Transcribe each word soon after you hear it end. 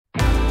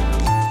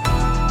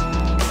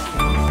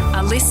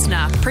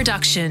listener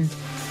production.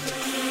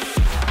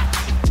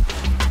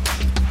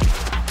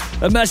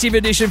 A massive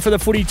edition for the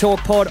Footy Talk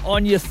pod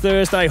on your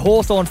Thursday.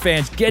 Hawthorn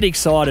fans, get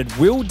excited.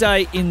 Will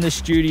Day in the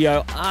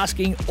studio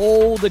asking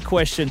all the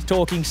questions,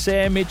 talking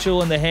Sam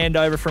Mitchell and the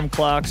handover from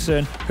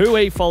Clarkson, who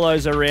he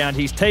follows around,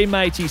 his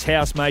teammates, his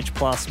housemates,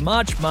 plus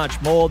much, much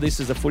more.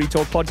 This is the Footy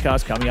Talk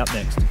podcast coming up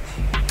next.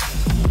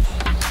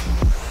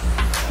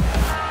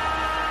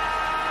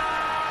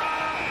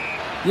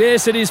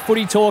 Yes, it is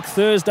Footy Talk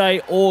Thursday,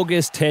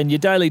 August 10, your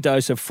daily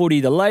dose of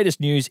footy, the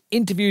latest news,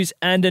 interviews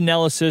and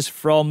analysis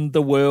from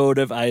the world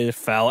of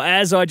AFL.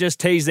 As I just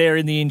teased there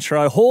in the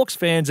intro, Hawks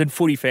fans and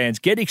footy fans,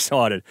 get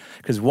excited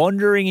because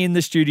wandering in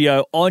the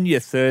studio on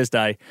your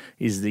Thursday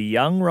is the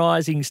young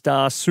rising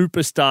star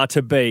superstar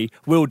to be,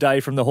 Will Day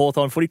from the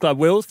Hawthorn Footy Club.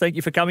 Will, thank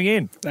you for coming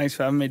in. Thanks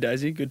for having me,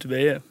 Daisy. Good to be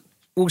here.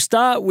 We'll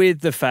start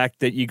with the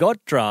fact that you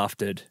got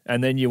drafted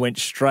and then you went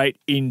straight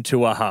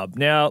into a hub.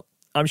 Now,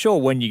 I'm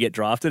sure when you get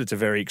drafted, it's a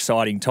very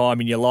exciting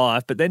time in your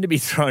life, but then to be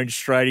thrown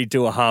straight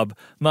into a hub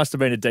must have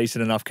been a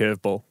decent enough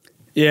curveball.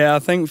 Yeah, I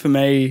think for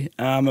me,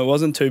 it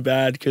wasn't too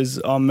bad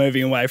because I'm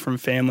moving away from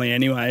family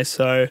anyway.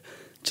 So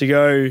to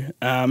go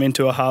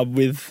into a hub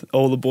with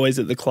all the boys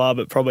at the club,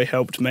 it probably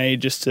helped me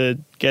just to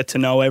get to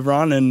know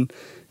everyone. And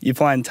you're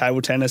playing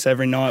table tennis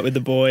every night with the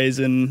boys,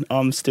 and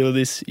I'm still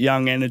this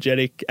young,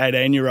 energetic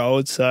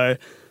 18-year-old. So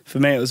for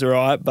me, it was all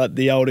right, but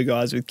the older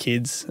guys with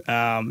kids,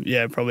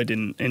 probably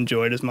didn't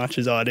enjoy it as much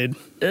as I did.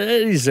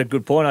 It is a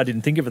good point. I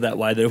didn't think of it that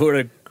way. There were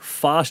a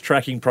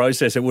fast-tracking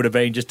process it would have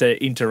been just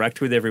to interact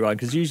with everyone,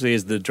 because usually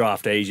as the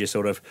draftees, you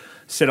sort of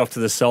set off to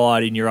the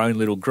side in your own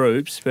little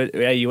groups. But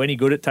are you any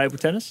good at table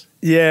tennis?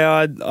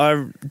 Yeah,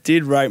 I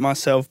did rate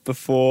myself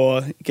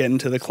before getting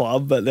to the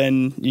club, but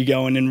then you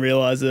go in and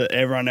realise that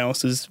everyone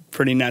else is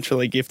pretty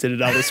naturally gifted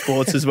at other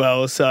sports as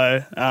well.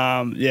 So,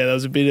 there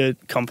was a bit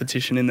of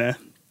competition in there.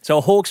 So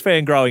a Hawks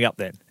fan growing up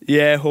then?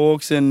 Yeah,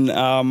 Hawks and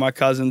my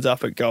cousins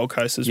up at Gold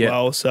Coast as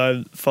well,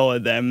 so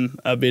followed them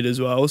a bit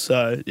as well.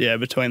 So, yeah,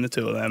 between the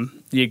two of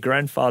them. Your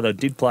grandfather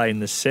did play in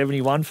the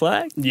 71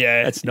 flag?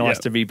 Yeah. It's nice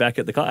to be back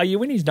at the club. Are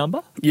you in his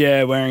number?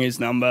 Yeah, wearing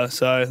his number.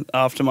 So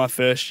after my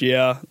first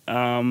year,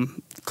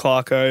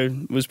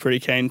 Clarko was pretty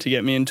keen to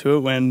get me into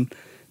it when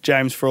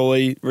James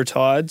Frawley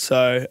retired.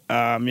 So,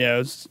 it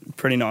was a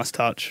pretty nice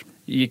touch.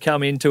 You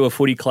come into a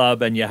footy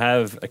club and you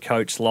have a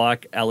coach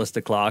like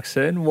Alistair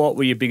Clarkson. What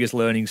were your biggest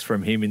learnings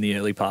from him in the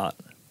early part?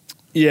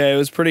 Yeah, it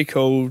was pretty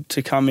cool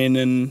to come in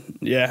and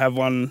have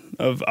one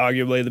of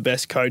arguably the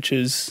best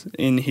coaches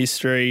in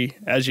history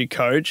as your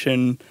coach.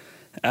 And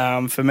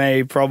for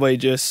me, probably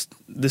just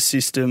the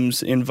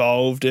systems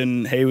involved,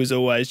 and he was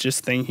always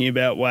just thinking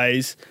about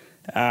ways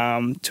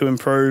to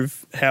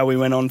improve how we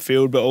went on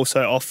field, but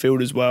also off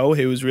field as well.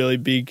 He was really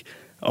big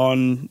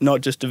on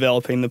not just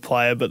developing the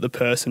player but the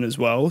person as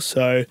well.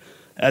 So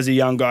as a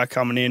young guy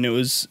coming in, it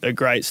was a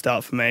great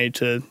start for me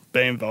to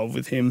be involved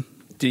with him.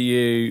 Do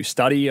you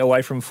study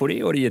away from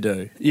footy, or do you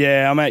do?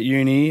 Yeah, I'm at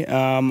uni.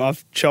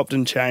 I've chopped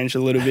and changed a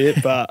little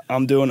bit, but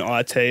I'm doing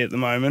IT at the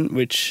moment,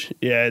 which,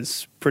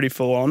 it's pretty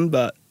full on.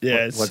 But,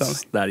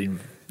 what's that in?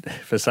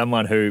 For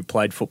someone who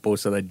played football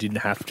so they didn't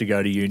have to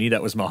go to uni,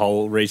 that was my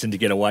whole reason to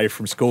get away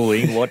from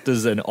schooling. What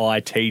does an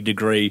IT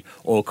degree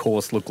or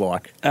course look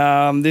like?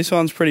 This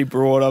one's pretty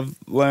broad. I've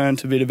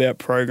learned a bit about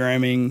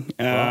programming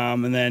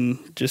and then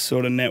just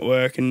sort of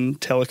network and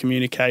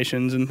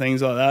telecommunications and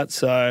things like that.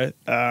 So,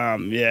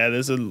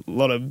 there's a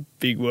lot of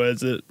big words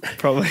that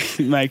probably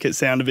make it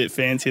sound a bit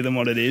fancier than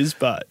what it is,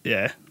 but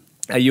yeah.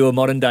 Are you a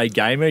modern-day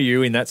gamer? Are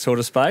you in that sort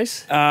of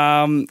space?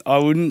 I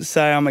wouldn't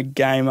say I'm a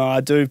gamer. I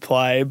do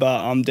play,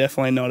 but I'm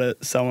definitely not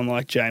at someone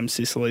like James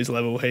Sicily's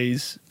level.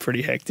 He's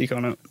pretty hectic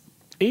on it.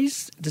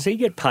 Does he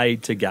get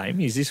paid to game?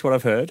 Is this what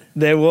I've heard?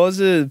 There was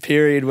a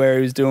period where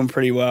he was doing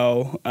pretty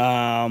well.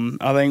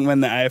 I think when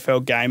the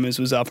AFL Gamers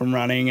was up and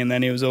running, and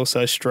then he was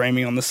also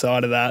streaming on the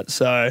side of that.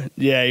 So,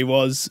 yeah, he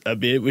was a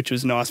bit, which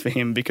was nice for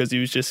him because he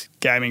was just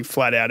gaming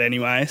flat out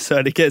anyway.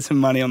 So to get some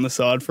money on the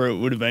side for it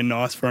would have been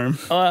nice for him.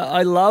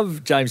 I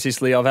love James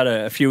Sicily. I've had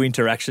a few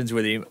interactions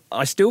with him.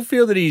 I still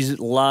feel that he's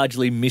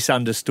largely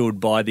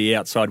misunderstood by the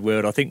outside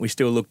world. I think we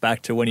still look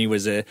back to when he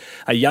was a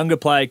younger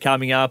player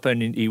coming up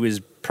and he was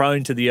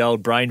prone to the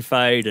old brain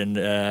fade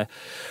and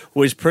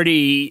was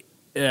pretty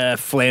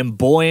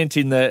flamboyant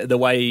in the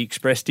way he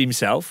expressed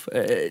himself.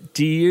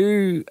 Do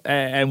you,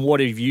 and what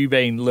have you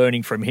been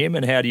learning from him,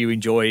 and how do you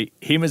enjoy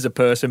him as a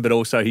person but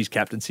also his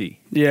captaincy?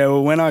 Yeah,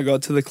 well, when I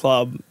got to the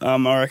club,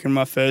 I reckon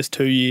my first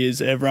 2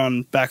 years,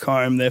 everyone back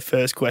home, their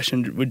first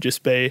question would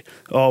just be,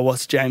 oh,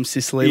 what's James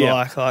Sicily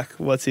like? Like,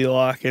 what's he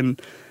like?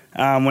 And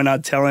when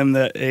I'd tell him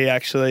that he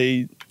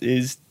actually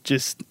is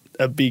just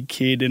a big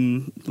kid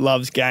and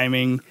loves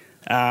gaming,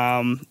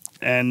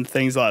 and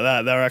things like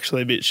that, they were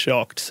actually a bit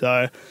shocked.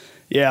 So,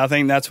 yeah, I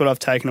think that's what I've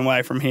taken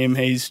away from him.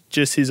 He's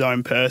just his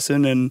own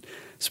person, and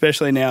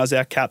especially now as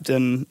our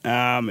captain,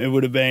 it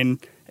would have been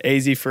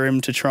easy for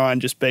him to try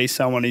and just be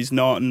someone he's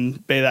not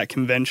and be that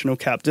conventional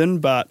captain,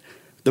 but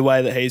the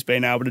way that he's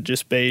been able to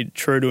just be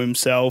true to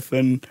himself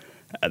and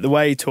the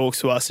way he talks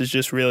to us is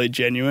just really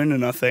genuine,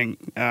 and I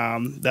think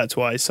that's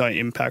why he's so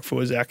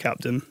impactful as our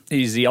captain.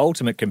 He's the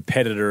ultimate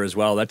competitor as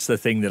well. That's the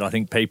thing that I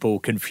think people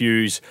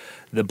confuse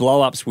the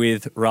blow-ups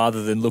with,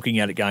 rather than looking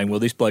at it going, well,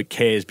 this bloke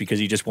cares because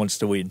he just wants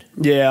to win.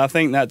 Yeah, I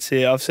think that's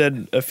it. I've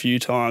said a few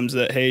times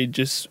that he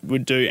just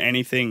would do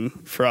anything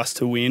for us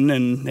to win,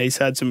 and he's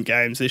had some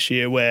games this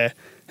year where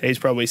he's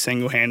probably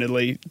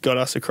single-handedly got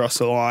us across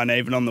the line.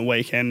 Even on the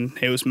weekend,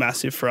 he was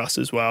massive for us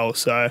as well.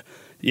 So,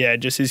 yeah,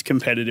 just his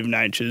competitive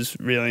nature is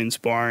really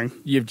inspiring.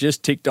 You've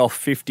just ticked off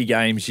 50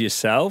 games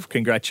yourself.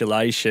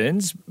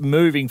 Congratulations.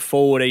 Moving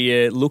forward, are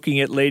you looking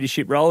at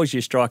leadership roles?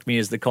 You strike me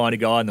as the kind of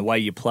guy and the way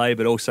you play,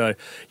 but also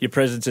your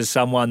presence as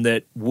someone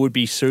that would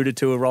be suited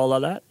to a role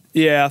like that?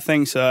 Yeah, I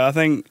think so. I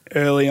think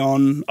early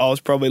on I was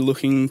probably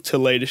looking to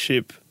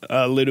leadership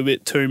a little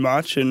bit too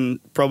much and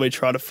probably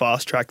try to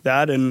fast-track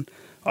that, and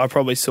I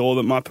probably saw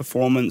that my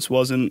performance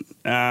wasn't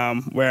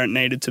where it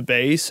needed to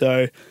be.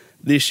 So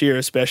this year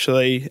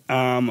especially,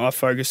 I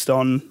focused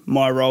on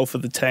my role for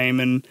the team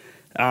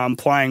and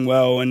playing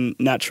well, and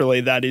naturally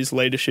that is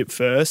leadership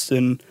first,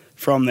 and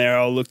from there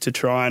I'll look to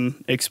try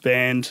and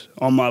expand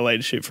on my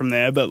leadership from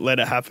there, but let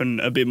it happen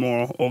a bit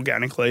more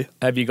organically.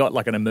 Have you got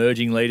like an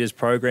emerging leaders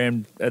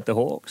program at the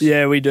Hawks?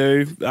 Yeah, we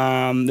do.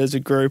 There's a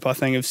group, I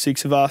think, of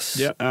 6 of us.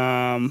 Yep.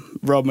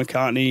 Rob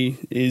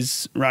McCartney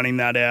is running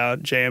that, our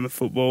GM of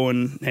football,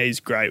 and he's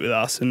great with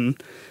us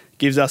and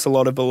gives us a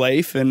lot of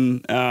belief.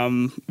 And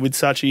with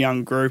such a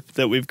young group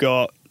that we've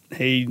got,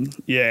 he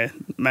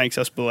makes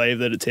us believe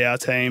that it's our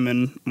team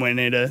and we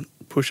need to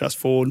push us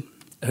forward.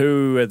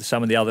 Who are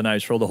some of the other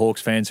names for all the Hawks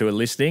fans who are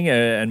listening?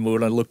 And we're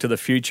going to look to the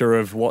future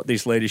of what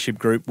this leadership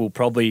group will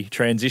probably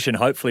transition,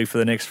 hopefully, for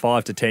the next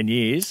 5 to 10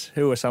 years.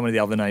 Who are some of the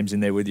other names in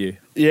there with you?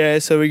 Yeah,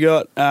 so we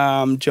got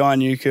John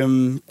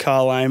Newcomb,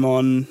 Carl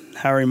Amon,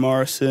 Harry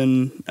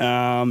Morrison,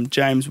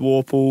 James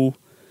Warple,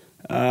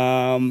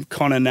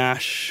 Connor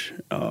Nash.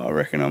 I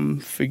reckon I'm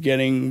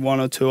forgetting 1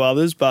 or 2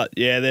 others, but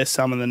yeah, there's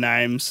some of the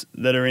names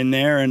that are in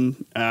there,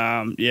 and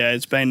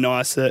it's been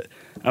nice that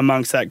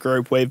amongst that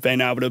group we've been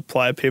able to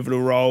play a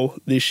pivotal role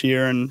this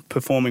year and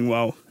performing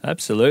well.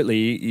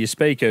 Absolutely. You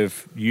speak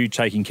of you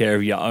taking care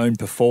of your own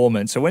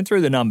performance. I went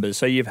through the numbers.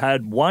 So you've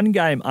had 1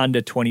 game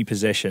under 20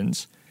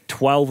 possessions,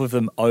 12 of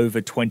them over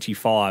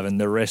 25,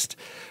 and the rest,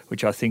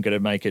 which I think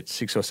would make it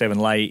 6 or 7,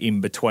 lay in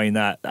between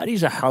that. That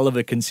is a hell of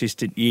a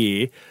consistent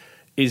year.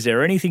 Is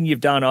there anything you've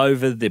done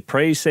over the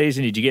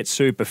pre-season? Did you get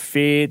super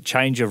fit,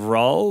 change of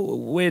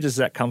role? Where does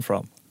that come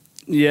from?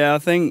 Yeah, I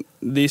think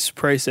this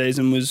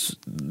pre-season was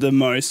the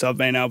most I've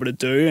been able to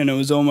do, and it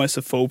was almost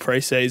a full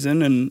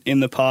pre-season, and in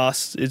the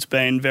past it's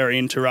been very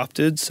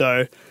interrupted.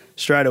 So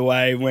straight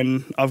away,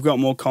 when I've got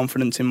more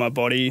confidence in my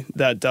body,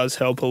 that does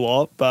help a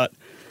lot. But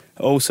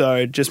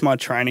also just my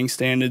training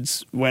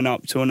standards went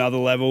up to another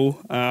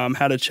level.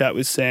 Had a chat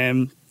with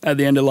Sam at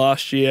the end of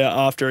last year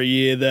after a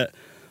year that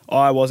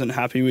I wasn't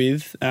happy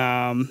with,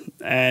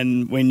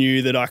 and we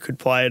knew that I could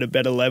play at a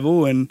better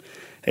level, and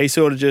he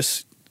sort of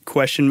just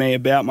questioned me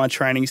about my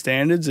training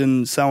standards,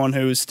 and someone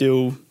who was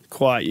still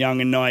quite young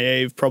and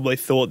naive probably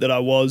thought that I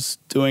was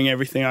doing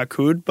everything I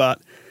could,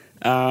 but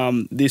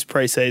this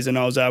pre-season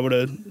I was able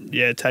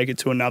to take it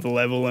to another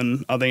level,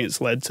 and I think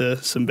it's led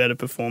to some better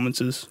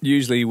performances.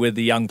 Usually with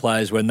the young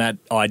players, when that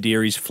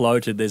idea is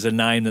floated, there's a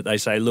name that they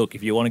say, look,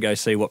 if you want to go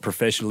see what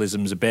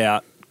professionalism's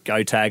about,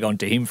 go tag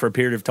onto him for a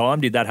period of time.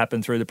 Did that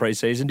happen through the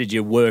pre-season? Did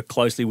you work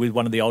closely with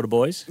one of the older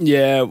boys?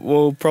 Yeah,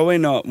 well, probably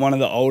not one of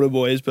the older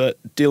boys, but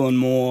Dylan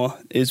Moore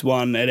is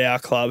one at our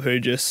club who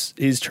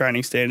his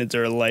training standards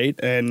are elite,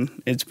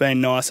 and it's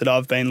been nice that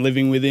I've been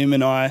living with him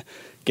and I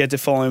get to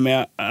follow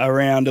him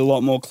around a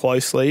lot more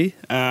closely.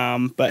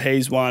 But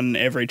he's won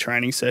every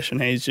training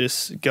session. He's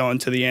just going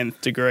to the nth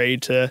degree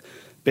to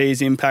be as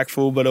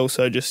impactful, but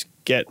also just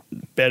get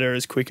better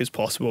as quick as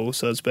possible.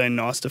 So it's been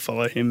nice to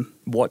follow him.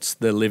 What's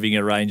the living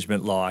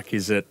arrangement like?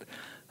 Is it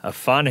a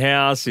fun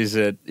house? Is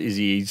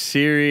he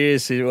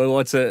serious?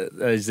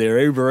 Is there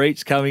Uber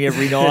Eats coming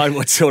every night?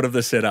 What's sort of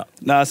the setup?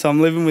 No, so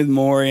I'm living with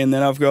Maury, and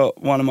then I've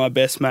got one of my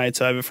best mates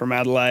over from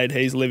Adelaide.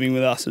 He's living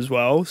with us as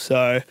well.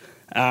 So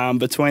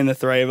between the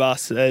 3 of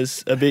us,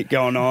 there's a bit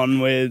going on.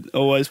 We're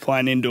always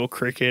playing indoor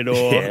cricket,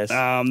 or yes.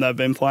 They've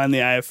been playing the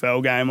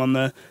AFL game on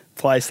the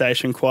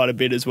PlayStation quite a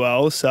bit as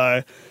well.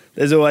 So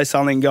there's always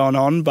something going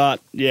on, but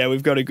yeah,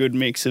 we've got a good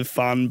mix of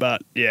fun,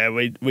 but yeah,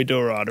 we do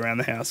all right around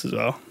the house as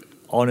well.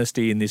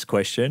 Honesty in this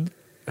question,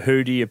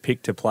 who do you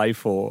pick to play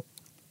for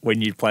when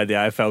you play the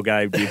AFL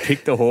game? Do you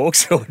pick the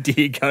Hawks or do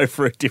you go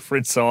for a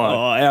different side?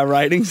 Oh, our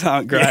ratings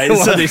aren't great. Yeah,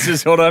 well, this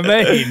is what I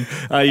mean.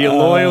 Are you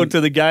loyal to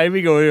the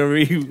gaming, or are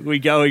we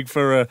going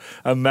for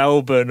a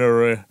Melbourne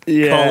or a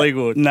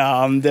Collingwood? No,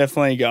 I'm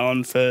definitely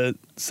going for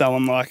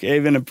someone like,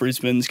 even a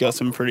Brisbane's got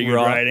some pretty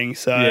good ratings.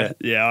 So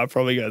yeah, I'd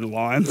probably go the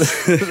Lions.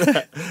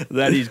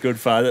 that is good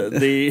fun.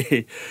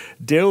 The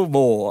Dill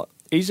Moore,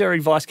 is there a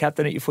vice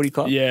captain at your footy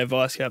club? Yeah,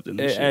 vice captain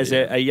this year, as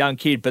a young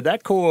kid. But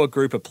that core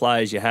group of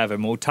players you have,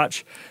 and we'll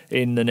touch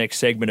in the next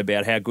segment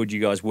about how good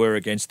you guys were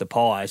against the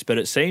Pies, but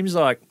it seems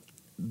like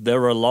the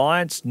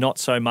reliance not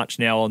so much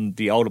now on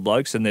the older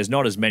blokes, and there's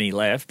not as many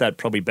left, that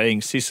probably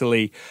being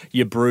Sicily,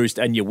 your Bruce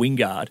and your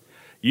Wingard.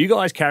 You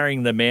guys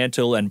carrying the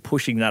mantle and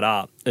pushing that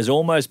up has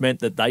almost meant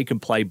that they can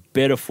play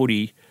better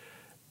footy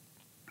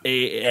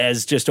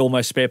as just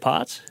almost spare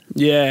parts?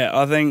 Yeah,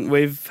 I think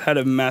we've had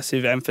a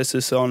massive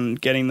emphasis on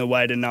getting the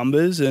weight of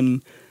numbers,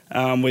 and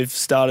we've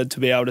started to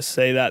be able to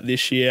see that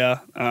this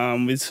year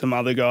with some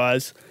other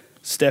guys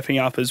stepping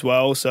up as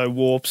well. So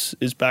Warps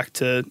is back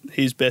to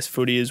his best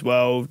footy as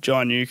well.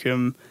 John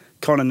Newcomb,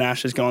 Connor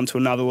Nash has gone to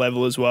another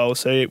level as well.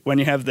 So when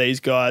you have these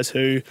guys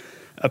who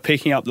are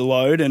picking up the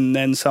load, and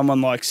then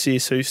someone like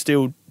Sis who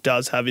still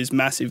does have his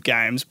massive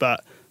games,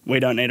 but we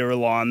don't need to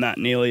rely on that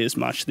nearly as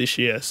much this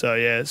year. So,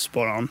 yeah,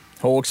 spot on.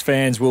 Hawks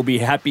fans will be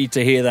happy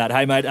to hear that.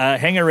 Hey, mate,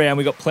 hang around.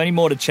 We've got plenty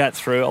more to chat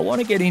through. I want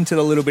to get into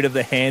a little bit of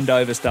the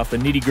handover stuff, the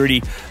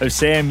nitty-gritty of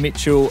Sam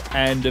Mitchell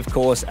and, of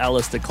course,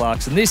 Alistair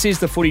Clarkson. This is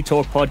the Footy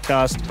Talk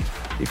podcast.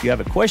 If you have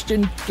a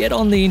question, get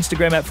on the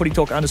Instagram at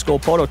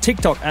footytalk_pod or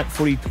TikTok at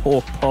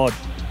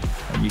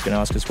footytalkpod, and you can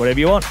ask us whatever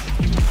you want.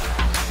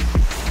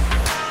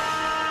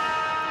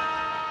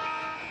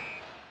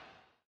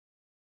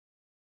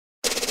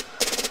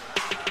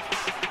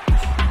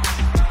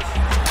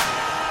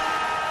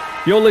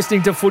 You're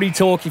listening to Footy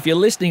Talk. If you're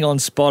listening on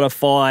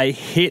Spotify,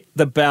 hit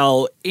the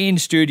bell. In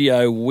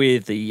studio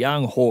with the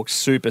young Hawks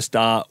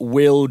superstar,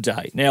 Will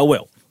Day. Now,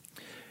 Will,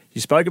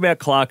 you spoke about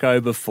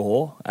Clarko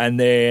before, and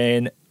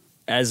then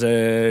as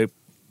a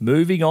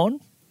moving on,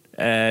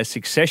 a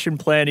succession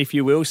plan, if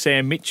you will,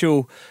 Sam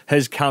Mitchell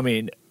has come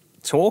in.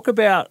 Talk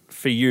about,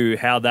 for you,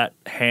 how that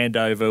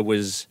handover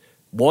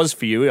was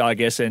for you, I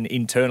guess, and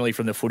internally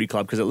from the footy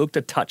club, because it looked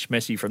a touch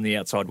messy from the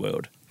outside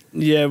world.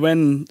 Yeah,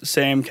 when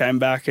Sam came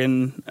back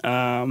and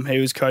he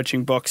was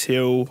coaching Box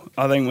Hill,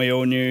 I think we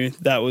all knew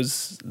that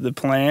was the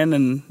plan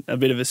and a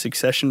bit of a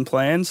succession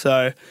plan.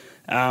 So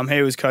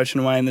he was coaching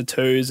away in the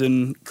twos,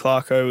 and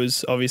Clarko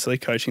was obviously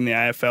coaching the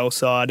AFL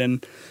side.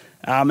 And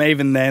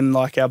even then,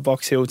 like, our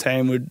Box Hill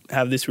team would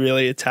have this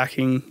really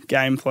attacking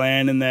game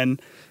plan, and then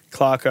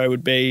Clarko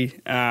would be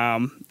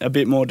a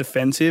bit more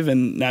defensive,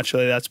 and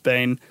naturally that's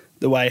been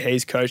the way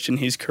he's coached in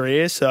his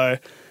career. So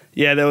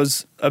yeah, there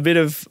was a bit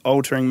of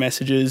altering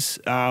messages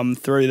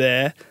through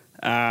there.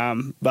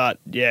 But,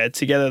 yeah,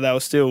 together they were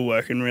still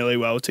working really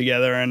well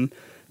together. And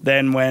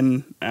then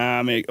when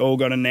it all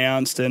got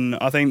announced, and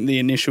I think the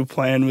initial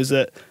plan was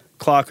that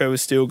Clarko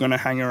was still going to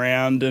hang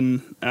around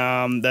and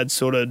they'd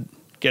sort of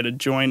get a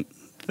joint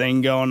thing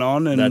going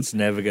on. And that's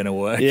never going to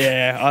work.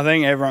 Yeah, I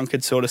think everyone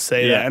could sort of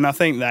see that. And I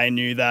think they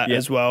knew that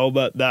as well.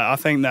 But I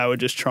think they were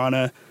just trying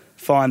to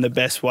find the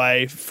best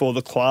way for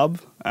the club.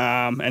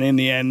 And in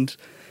the end,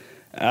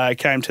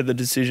 came to the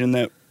decision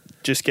that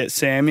just get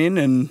Sam in,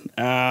 and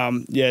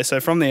so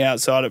from the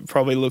outside it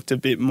probably looked a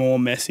bit more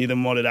messy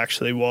than what it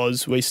actually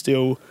was. We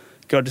still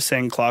got to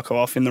send Clarko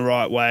off in the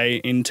right way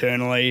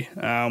internally.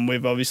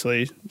 We've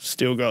obviously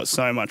still got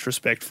so much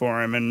respect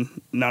for him, and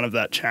none of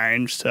that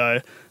changed. So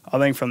I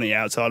think from the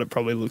outside it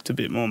probably looked a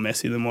bit more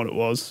messy than what it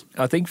was.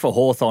 I think for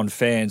Hawthorn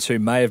fans who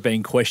may have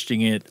been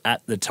questioning it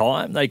at the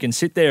time, they can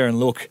sit there and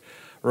look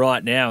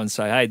right now and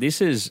say, hey, this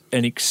is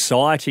an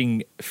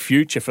exciting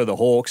future for the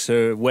Hawks.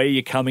 Where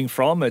you're coming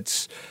from,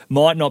 it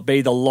might not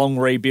be the long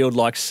rebuild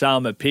like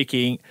some are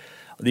picking.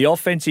 The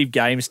offensive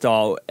game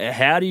style,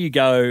 how do you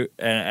go,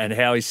 and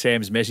how is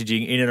Sam's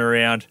messaging in and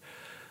around,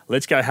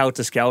 let's go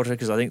helter-skelter,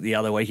 because I think the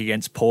other week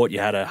against Port you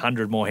had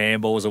 100 more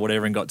handballs or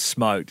whatever and got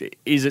smoked.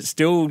 Is it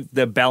still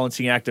the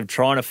balancing act of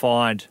trying to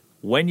find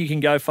when you can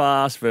go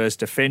fast versus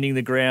defending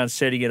the ground,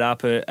 setting it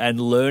up,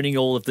 and learning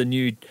all of the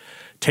new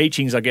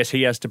teachings, I guess,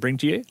 he has to bring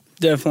to you?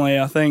 Definitely.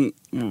 I think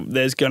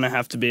there's going to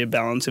have to be a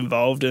balance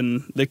involved,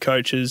 and the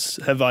coaches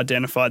have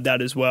identified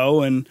that as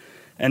well. And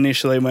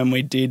initially when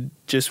we did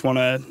just want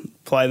to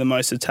play the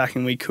most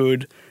attacking we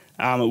could,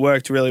 it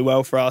worked really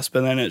well for us,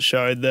 but then it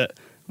showed that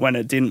when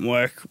it didn't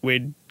work,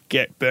 we'd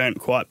get burnt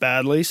quite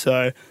badly.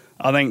 So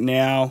I think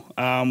now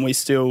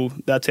that's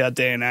our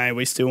DNA.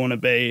 We still want to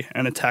be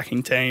an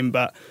attacking team,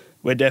 but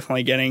we're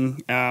definitely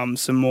getting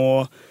some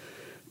more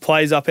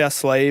plays up our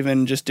sleeve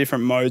and just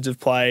different modes of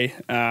play.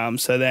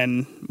 So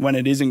then when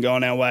it isn't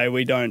going our way,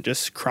 we don't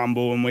just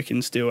crumble, and we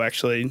can still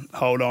actually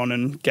hold on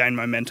and gain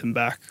momentum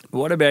back.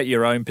 What about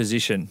your own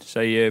position?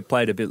 So you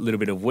played little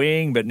bit of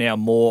wing, but now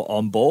more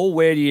on ball.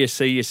 Where do you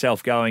see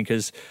yourself going?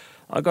 Because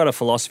I've got a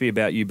philosophy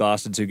about you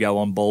bastards who go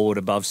on ball at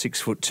above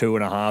 6'2.5",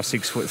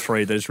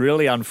 6'3", that is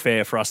really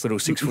unfair for us little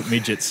 6 foot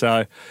midgets.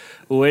 So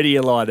where do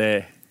you lie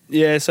there?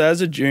 Yeah, so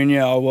as a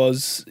junior, I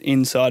was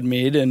inside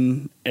mid,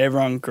 and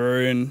everyone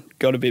grew and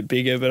got a bit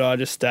bigger, but I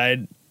just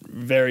stayed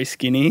very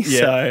skinny. Yeah.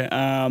 So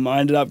I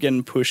ended up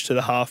getting pushed to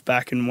the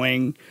halfback and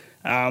wing.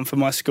 For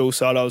my school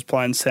side, I was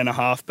playing centre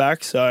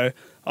halfback, so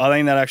I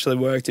think that actually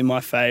worked in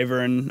my favour,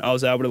 and I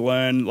was able to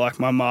learn, like,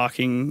 my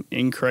marking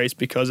increased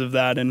because of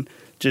that, and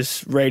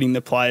just reading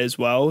the play as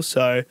well.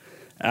 So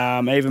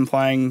even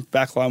playing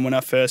backline when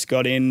I first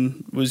got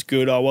in was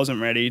good. I wasn't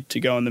ready to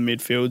go in the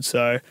midfield,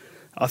 so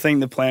I think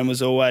the plan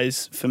was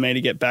always for me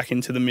to get back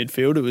into the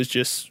midfield. It was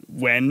just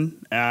when.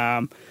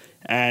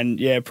 And,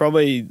 yeah,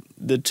 probably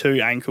the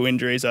 2 ankle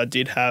injuries I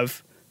did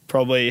have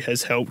probably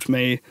has helped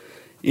me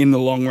in the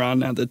long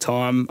run. At the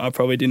time, I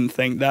probably didn't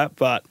think that.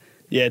 But,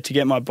 yeah, to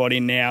get my body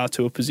now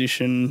to a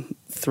position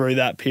through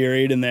that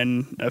period and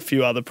then a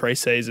few other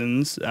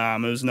pre-seasons,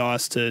 it was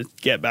nice to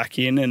get back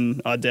in,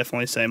 and I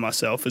definitely see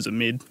myself as a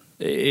mid.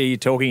 Are you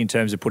talking in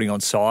terms of putting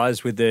on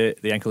size with the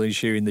ankle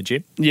issue in the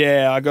gym?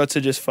 Yeah, I got to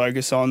just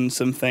focus on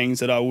some things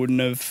that I wouldn't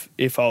have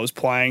if I was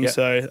playing. Yep.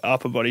 So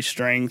upper body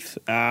strength,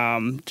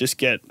 just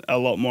get a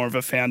lot more of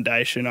a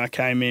foundation. I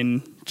came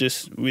in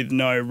just with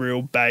no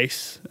real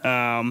base.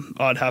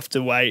 I'd have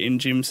to wait in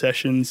gym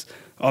sessions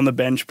on the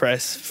bench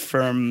press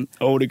from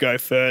all to go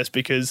first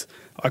because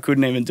I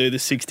couldn't even do the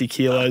 60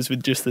 kilos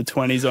with just the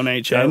 20s on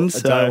each end.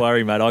 So. Don't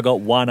worry, mate. I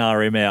got 1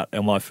 RM out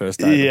on my first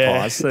day of the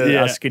pies. So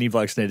us skinny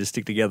blokes need to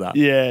stick together.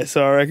 Yeah,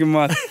 so I reckon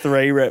my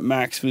 3 rep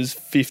max was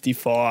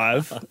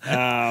 55.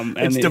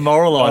 It's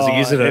demoralising,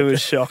 isn't it? It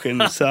was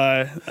shocking.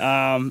 So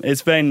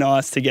it's been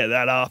nice to get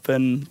that up.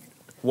 And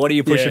what are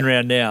you pushing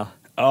around now?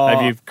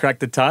 Have you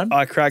cracked the ton?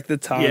 I cracked the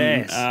ton.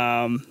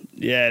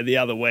 Yes. The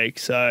other week.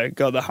 So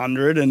got the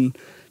 100 and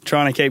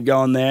trying to keep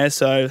going there.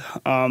 So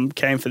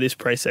came for this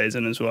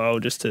pre-season as well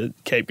just to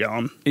keep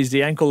going. Is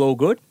the ankle all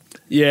good?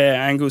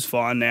 Yeah, ankle's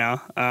fine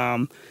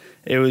now.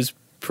 It was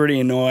pretty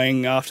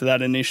annoying after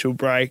that initial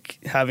break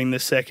having the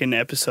second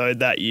episode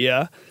that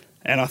year,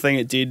 and I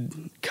think it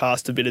did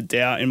cast a bit of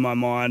doubt in my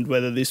mind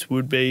whether this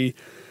would be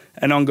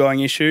an ongoing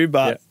issue,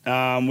 but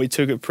we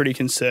took it pretty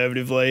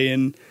conservatively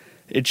and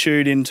it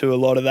chewed into a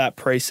lot of that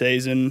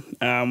pre-season,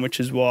 which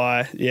is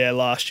why,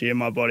 last year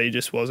my body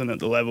just wasn't at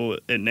the level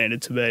it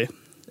needed to be.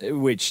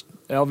 Which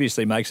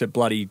obviously makes it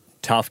bloody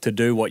tough to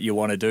do what you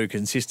want to do.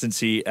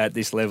 Consistency at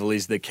this level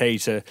is the key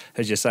to,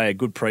 as you say, a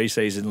good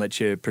pre-season lets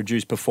you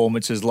produce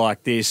performances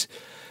like this.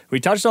 We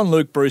touched on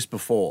Luke Bruce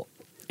before.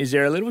 Is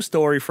there a little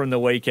story from the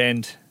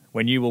weekend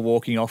when you were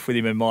walking off with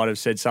him and might have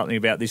said something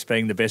about this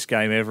being the best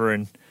game ever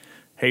and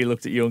he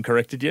looked at you and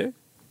corrected you?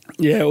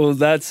 Yeah, well,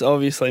 that's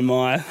obviously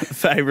my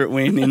favourite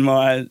win in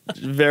my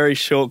very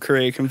short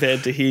career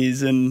compared to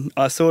his. And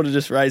I sort of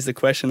just raised the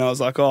question. I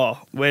was like,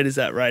 where does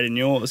that rate in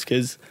yours?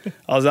 Because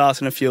I was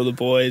asking a few of the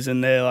boys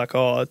and they're like,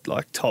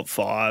 like top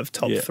 5,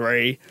 top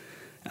 3.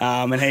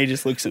 And he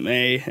just looks at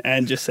me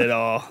and just said,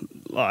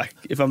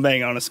 if I'm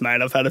being honest,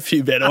 mate, I've had a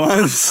few better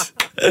ones.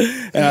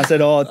 And I said,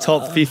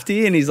 top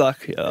 50. And he's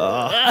like,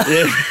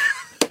 yeah.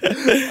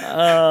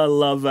 I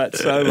love that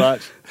so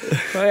much.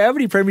 Well, how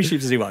many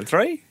premierships has he won?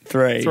 3?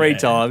 3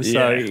 times.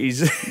 So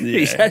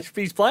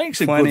he's playing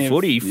some good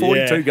footy.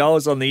 42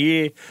 goals on the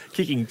year,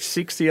 kicking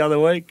 6 the other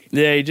week.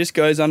 Yeah, he just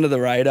goes under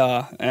the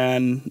radar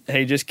and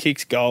he just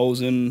kicks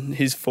goals, and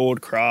his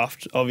forward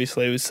craft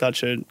obviously was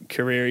such a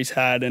career he's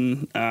had,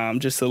 and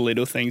just the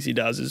little things he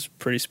does is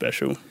pretty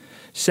special.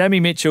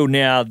 Sammy Mitchell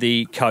now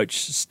the coach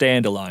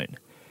standalone.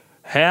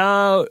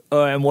 How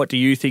and what do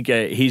you think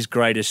are his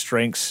greatest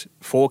strengths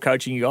for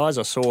coaching you guys?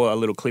 I saw a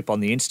little clip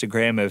on the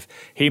Instagram of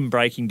him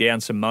breaking down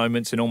some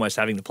moments and almost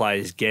having the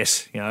players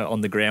guess,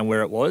 on the ground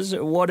where it was.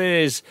 What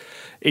is,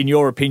 in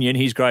your opinion,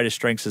 his greatest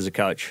strengths as a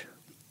coach?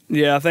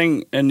 Yeah, I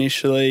think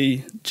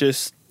initially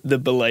just the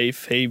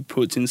belief he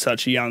puts in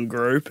such a young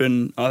group,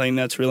 and I think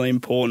that's really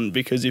important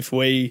because if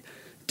we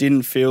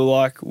didn't feel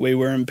like we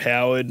were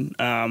empowered,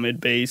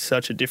 it'd be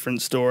such a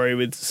different story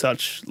with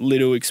such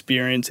little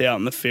experience out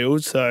in the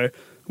field. So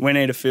we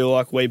need to feel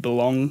like we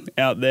belong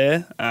out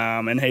there,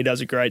 and he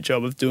does a great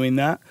job of doing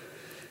that.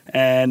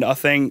 And I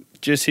think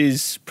just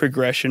his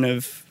progression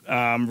of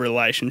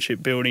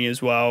relationship building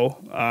as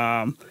well.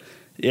 I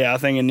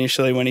think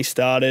initially when he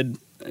started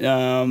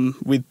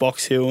with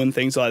Box Hill and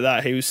things like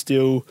that, he was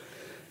still...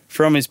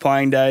 From his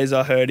playing days,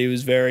 I heard he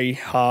was very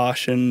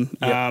harsh and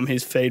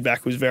his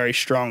feedback was very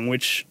strong,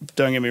 which,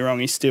 don't get me wrong,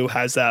 he still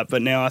has that.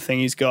 But now I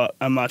think he's got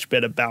a much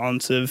better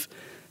balance of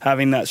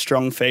having that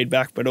strong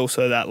feedback but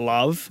also that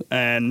love.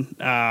 And,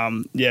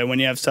 when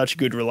you have such a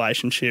good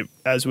relationship,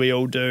 as we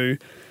all do,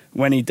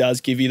 when he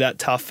does give you that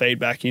tough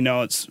feedback,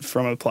 it's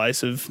from a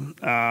place of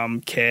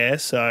care.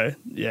 So,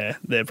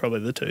 they're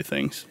probably the 2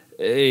 things.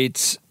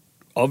 It's...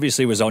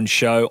 obviously was on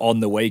show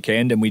on the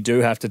weekend, and we do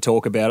have to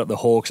talk about it. The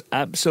Hawks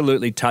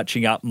absolutely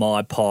touching up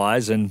my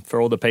pies, and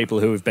for all the people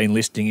who have been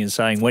listening and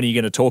saying, when are you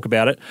going to talk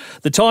about it?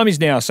 The time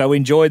is now, so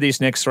enjoy this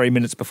next 3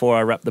 minutes before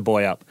I wrap the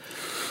boy up.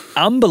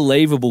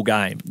 Unbelievable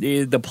game.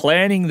 The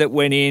planning that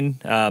went in,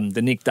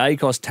 the Nick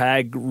Dacos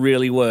tag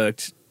really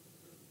worked.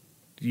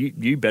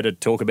 You better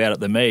talk about it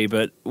than me,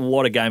 but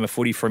what a game of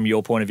footy from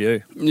your point of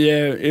view.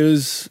 Yeah, it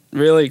was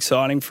really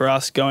exciting for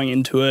us going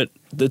into it.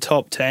 The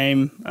top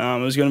team,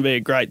 it was going to be a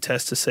great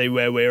test to see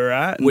where we were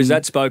at. Was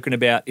that spoken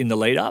about in the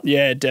lead-up?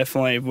 Yeah,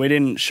 definitely. We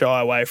didn't shy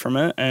away from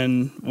it,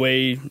 and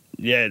we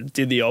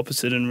did the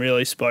opposite and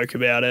really spoke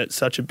about it.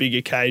 Such a big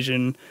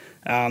occasion.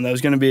 There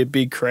was going to be a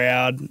big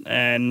crowd,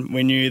 and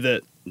we knew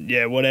that,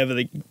 whatever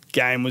the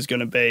game was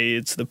going to be,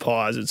 it's the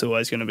Pies. It's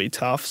always going to be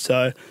tough.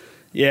 So,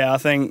 I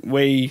think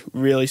we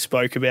really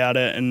spoke about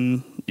it,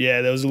 and,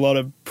 there was a lot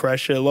of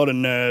pressure, a lot of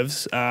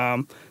nerves.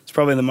 It's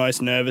probably the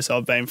most nervous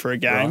I've been for a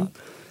game.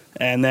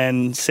 And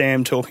then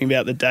Sam talking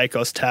about the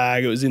Dacos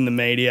tag, it was in the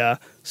media.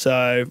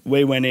 So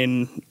we went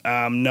in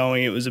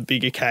knowing it was a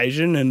big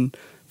occasion, and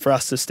for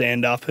us to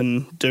stand up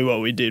and do what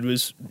we did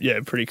was,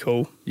 pretty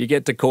cool. You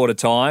get to quarter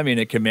time in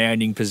a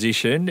commanding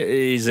position.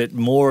 Is it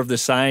more of the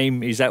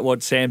same? Is that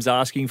what Sam's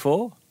asking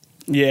for?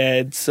 Yeah,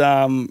 it's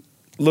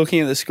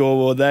looking at the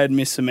scoreboard, they had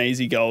missed some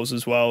easy goals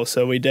as well,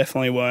 so we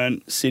definitely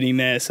weren't sitting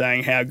there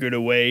saying how good are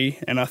we,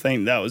 and I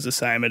think that was the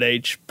same at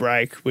each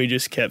break. We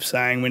just kept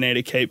saying we need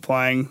to keep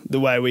playing the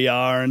way we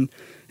are, and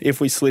if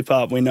we slip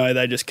up, we know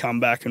they just come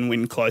back and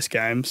win close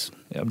games.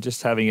 I'm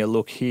just having a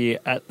look here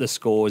at the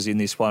scores in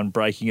this one,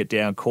 breaking it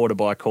down quarter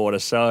by quarter.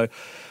 So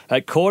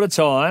at quarter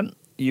time,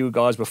 you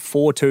guys were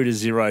 4-2 to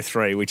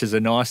 0-3, which is a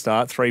nice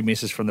start, 3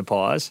 misses from the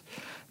Pies.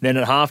 Then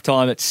at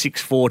halftime, it's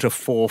 6-4 to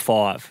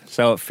 4-5.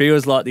 So it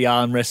feels like the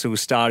arm wrestle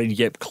is starting to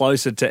get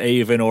closer to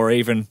even, or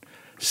even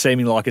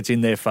seeming like it's in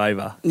their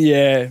favour.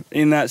 Yeah,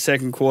 in that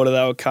second quarter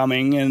they were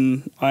coming,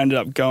 and I ended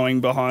up going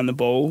behind the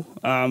ball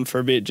for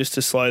a bit just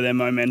to slow their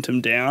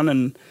momentum down,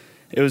 and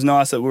it was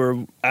nice that we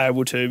were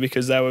able to,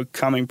 because they were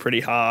coming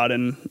pretty hard,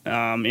 and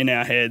in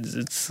our heads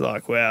it's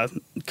like, wow,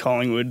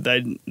 Collingwood,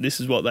 this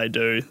is what they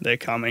do, they're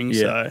coming. Yeah.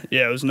 So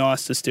yeah, it was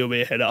nice to still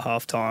be ahead at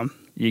half time.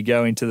 You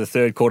go into the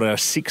third quarter, a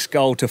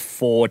 6-goal to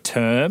 4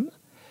 term.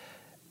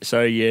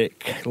 So you're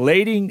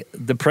leading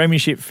the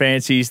premiership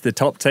fancies, the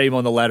top team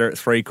on the ladder at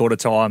three-quarter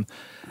time.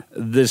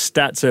 The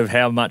stats of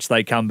how much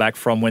they come back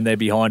from when they're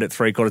behind at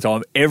three-quarter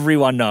time,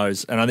 everyone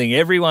knows. And I think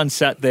everyone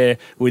sat there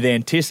with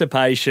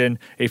anticipation,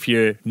 if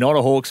you're not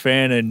a Hawks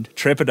fan, and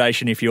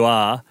trepidation if you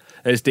are,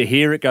 as to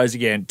hear it goes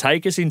again.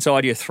 Take us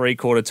inside your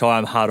three-quarter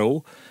time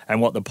huddle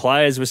and what the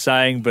players were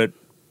saying, but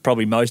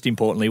probably most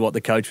importantly, what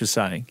the coach was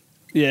saying.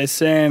 Yeah,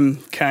 Sam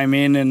came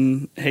in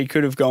and he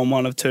could have gone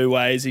one of two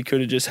ways. He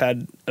could have just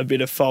had a bit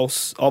of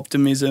false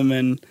optimism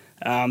and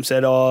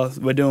said,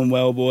 we're doing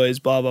well, boys,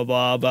 blah, blah,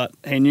 blah. But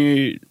he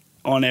knew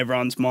on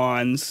everyone's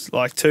minds,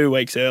 like 2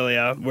 weeks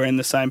earlier, we're in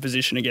the same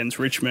position against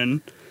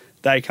Richmond.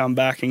 They come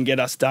back and get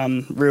us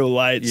done real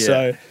late. Yeah.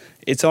 So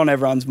it's on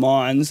everyone's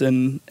minds,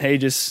 and he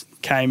just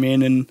came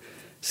in and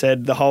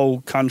said the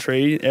whole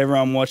country,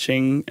 everyone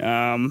watching,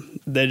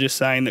 they're just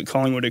saying that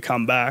Collingwood would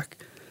come back.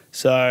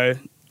 So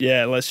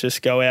yeah, let's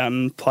just go out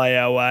and play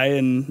our way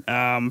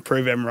and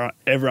prove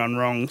everyone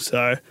wrong.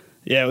 So,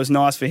 yeah, it was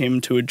nice for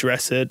him to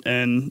address it,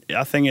 and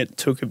I think it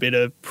took a bit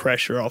of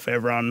pressure off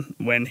everyone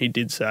when he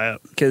did say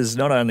it. Because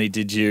not only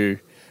did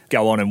you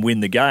go on and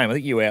win the game, I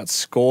think you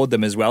outscored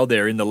them as well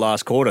there in the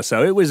last quarter.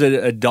 So it was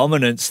a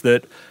dominance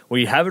that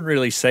we haven't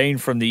really seen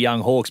from the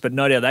young Hawks, but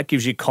no doubt that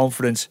gives you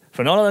confidence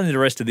for not only the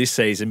rest of this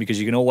season, because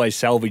you can always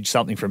salvage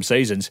something from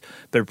seasons,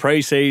 but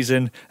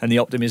pre-season and the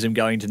optimism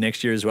going to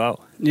next year as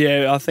well.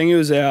 Yeah, I think it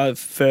was our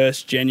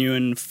first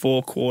genuine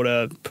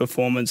four-quarter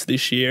performance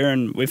this year,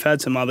 and we've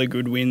had some other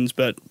good wins,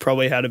 but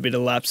probably had a bit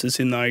of lapses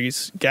in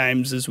those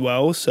games as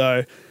well.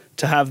 So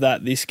to have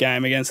that this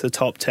game against the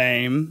top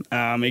team,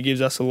 it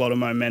gives us a lot of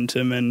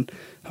momentum, and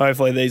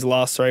hopefully these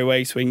last 3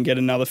 weeks we can get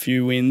another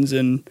few wins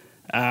and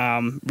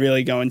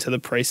really go into the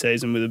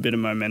pre-season with a bit of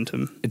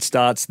momentum. It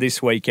starts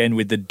this weekend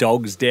with the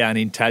Dogs down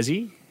in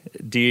Tassie.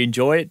 Do you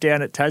enjoy it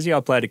down at Tassie? I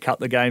played a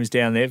couple of games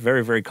down there.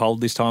 Very, very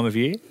cold this time of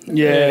year.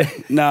 Yeah,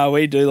 no,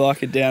 we do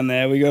like it down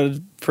there. We got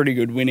a pretty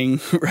good winning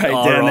rate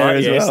down there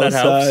as well. That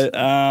helps.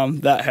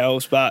 So that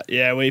helps. But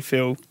yeah, we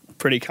feel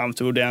pretty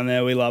comfortable down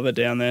there. We love it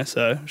down there,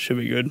 so should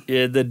be good.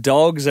 Yeah, the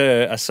Dogs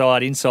are a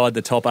side inside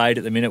the top 8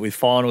 at the minute with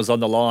finals on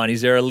the line.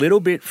 Is there a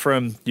little bit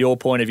from your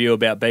point of view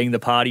about being the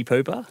party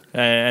pooper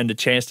and a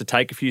chance to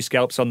take a few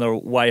scalps on the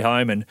way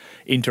home and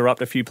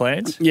interrupt a few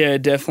plans? Yeah,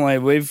 definitely.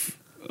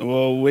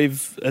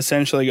 We've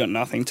essentially got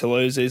nothing to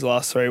lose these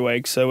last 3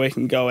 weeks, so we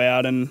can go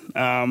out and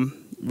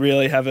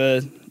really have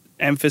a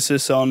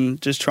emphasis on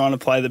just trying to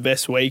play the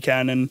best we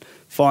can and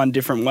find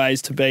different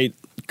ways to beat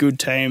good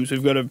teams.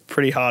 We've got a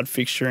pretty hard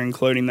fixture,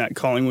 including that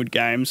Collingwood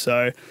game,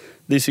 so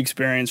this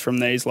experience from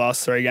these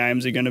last 3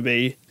 games are going to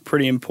be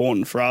pretty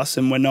important for us,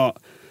 and we're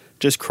not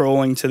just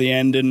crawling to the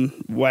end and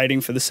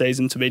waiting for the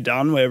season to be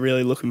done. We're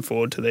really looking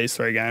forward to these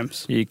 3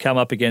 games. You come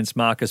up against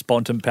Marcus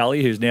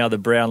Bontempelli, who's now the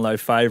Brownlow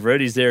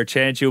favourite. Is there a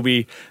chance you'll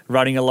be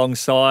running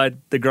alongside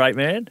the great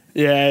man?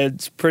 Yeah,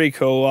 it's pretty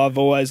cool. I've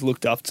always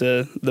looked up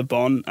to the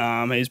Bont.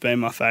 He's been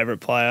my favourite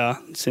player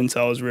since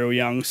I was real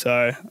young.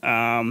 So,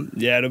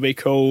 yeah, it'll be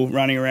cool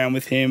running around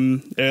with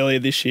him earlier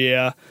this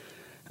year.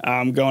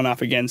 Going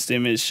up against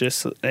him, it's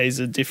just, he's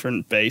a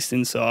different beast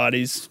inside.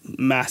 He's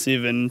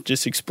massive and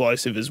just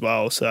explosive as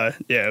well. So,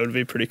 yeah, it would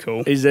be pretty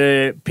cool. Is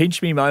there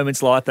pinch-me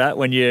moments like that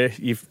when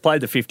you've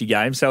played the 50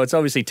 games, so it's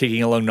obviously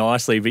ticking along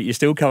nicely, but you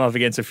still come up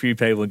against a few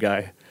people and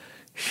go,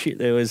 shit,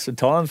 there was a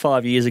time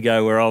 5 years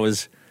ago where I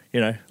was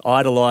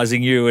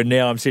idolising you, and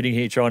now I'm sitting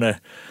here trying to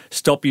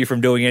stop you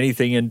from doing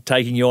anything and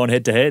taking you on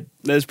head to head?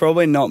 There's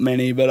probably not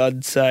many, but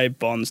I'd say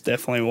Bond's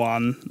definitely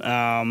one.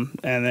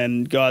 And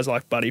then guys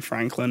like Buddy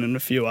Franklin and a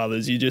few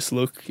others, you just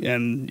look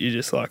and you're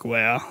just like,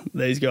 wow,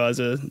 these guys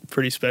are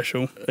pretty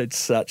special. It's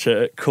such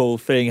a cool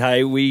thing.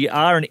 Hey, we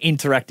are an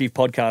interactive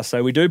podcast,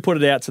 so we do put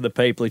it out to the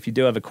people. If you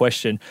do have a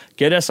question,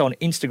 get us on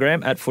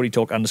Instagram at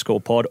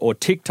footytalk_pod or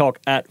TikTok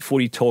at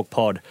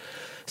footytalkpod.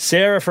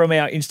 Sarah from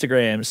our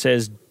Instagram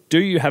says, do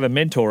you have a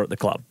mentor at the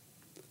club?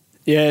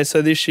 Yeah,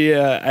 so this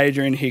year,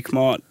 Adrian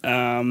Hickmott,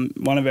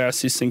 one of our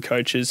assistant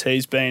coaches,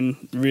 he's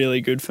been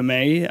really good for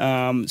me.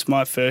 It's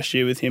my first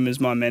year with him as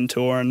my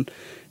mentor, and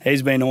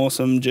he's been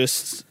awesome,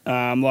 just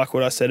like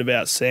what I said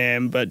about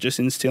Sam, but just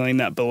instilling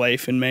that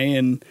belief in me.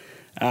 And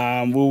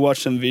we'll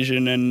watch some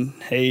vision, and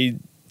he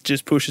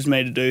just pushes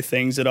me to do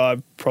things that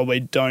I probably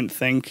don't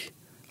think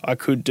I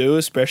could do,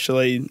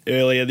 especially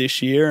earlier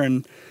this year.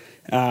 And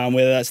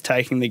whether that's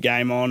taking the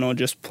game on or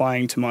just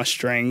playing to my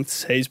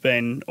strengths, he's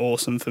been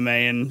awesome for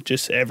me, and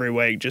just every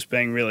week just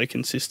being really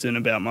consistent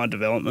about my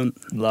development.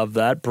 Love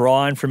that.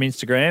 Brian from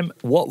Instagram,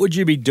 what would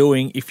you be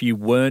doing if you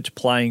weren't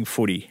playing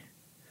footy?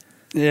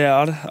 Yeah,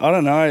 I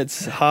don't know.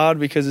 It's hard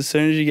because as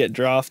soon as you get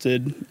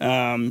drafted,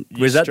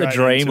 was that the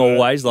dream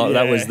always? Like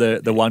that was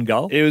the one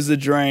goal? It was the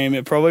dream.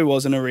 It probably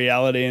wasn't a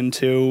reality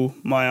until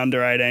my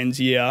under-18s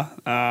year.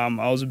 I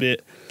was a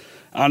bit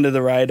under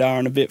the radar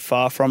and a bit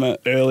far from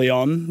it early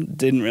on.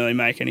 Didn't really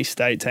make any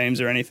state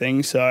teams or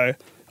anything. So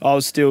I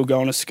was still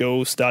going to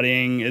school,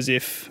 studying as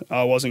if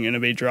I wasn't going to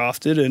be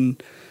drafted.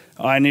 And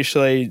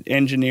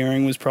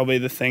engineering was probably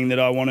the thing that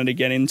I wanted to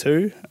get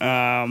into.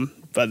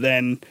 But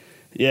then,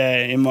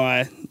 in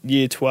my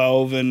year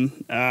 12 and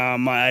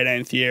my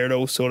 18th year, it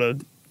all sort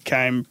of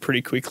came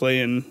pretty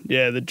quickly, and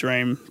the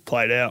dream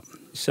played out.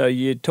 So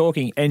you're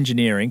talking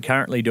engineering,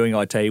 currently doing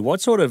IT. What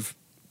sort of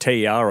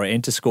TR or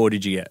enter score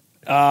did you get?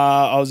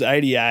 I was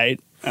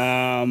 88,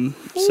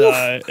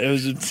 so it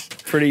was a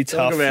pretty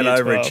tough. Talk about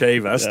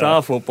overachiever. Yeah.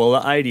 Star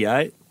footballer,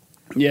 88.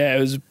 Yeah,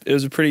 it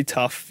was a pretty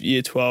tough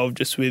year 12,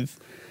 just with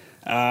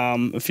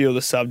a few of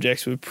the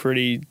subjects were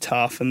pretty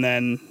tough, and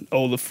then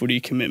all the footy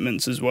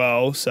commitments as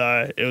well.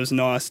 So it was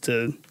nice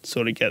to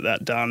sort of get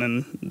that done,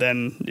 and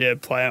then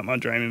play out my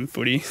dream in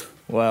footy.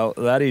 Well,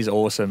 that is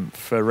awesome.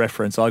 For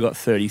reference, I got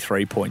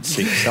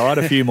 33.6, so I had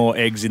a few more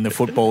eggs in the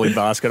footballing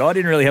basket. I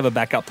didn't really have a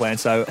backup plan,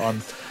 so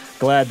I'm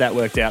glad that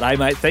worked out. Hey,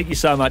 mate, thank you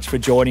so much for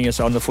joining us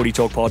on the Footy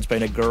Talk Pod. It's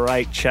been a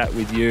great chat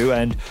with you,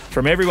 and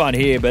from everyone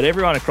here, but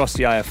everyone across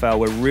the AFL,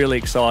 we're really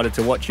excited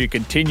to watch you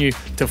continue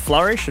to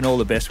flourish, and all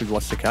the best with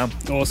what's to come.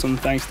 Awesome.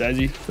 Thanks,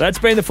 Daisy. That's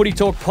been the Footy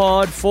Talk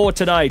Pod for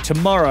today.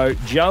 Tomorrow,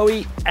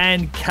 Joey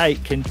and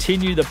Kate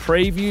continue the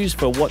previews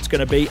for what's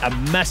going to be a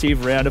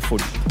massive round of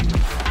footy.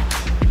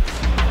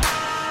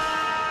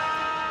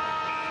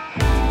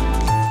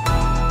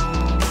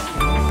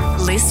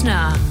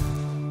 Listener.